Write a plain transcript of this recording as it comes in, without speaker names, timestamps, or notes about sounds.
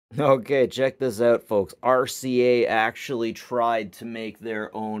Okay, check this out, folks. RCA actually tried to make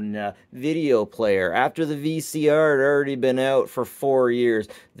their own video player. After the VCR had already been out for 4 years,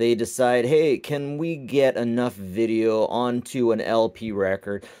 they decide, hey, can we get enough video onto an LP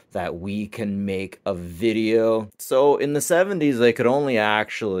record that we can make a video? So in the 70s, they could only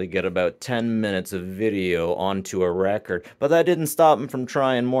actually get about 10 minutes of video onto a record, but that didn't stop them from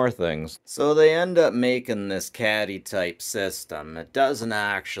trying more things. So they end up making this caddy type system. It doesn't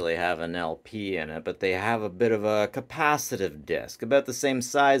actually have an LP in it, but they have a bit of a capacitive disc, about the same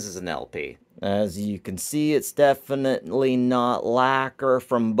size as an LP. As you can see, it's definitely not lacquer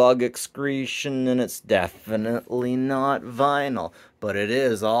from bug excretion, and it's definitely not vinyl, but it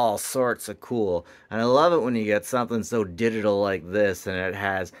is all sorts of cool. And I love it when you get something so digital like this, and it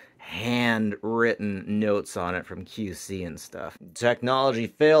has handwritten notes on it from QC and stuff. Technology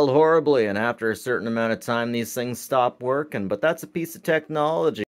failed horribly, and after a certain amount of time, these things stop working, but that's a piece of technology.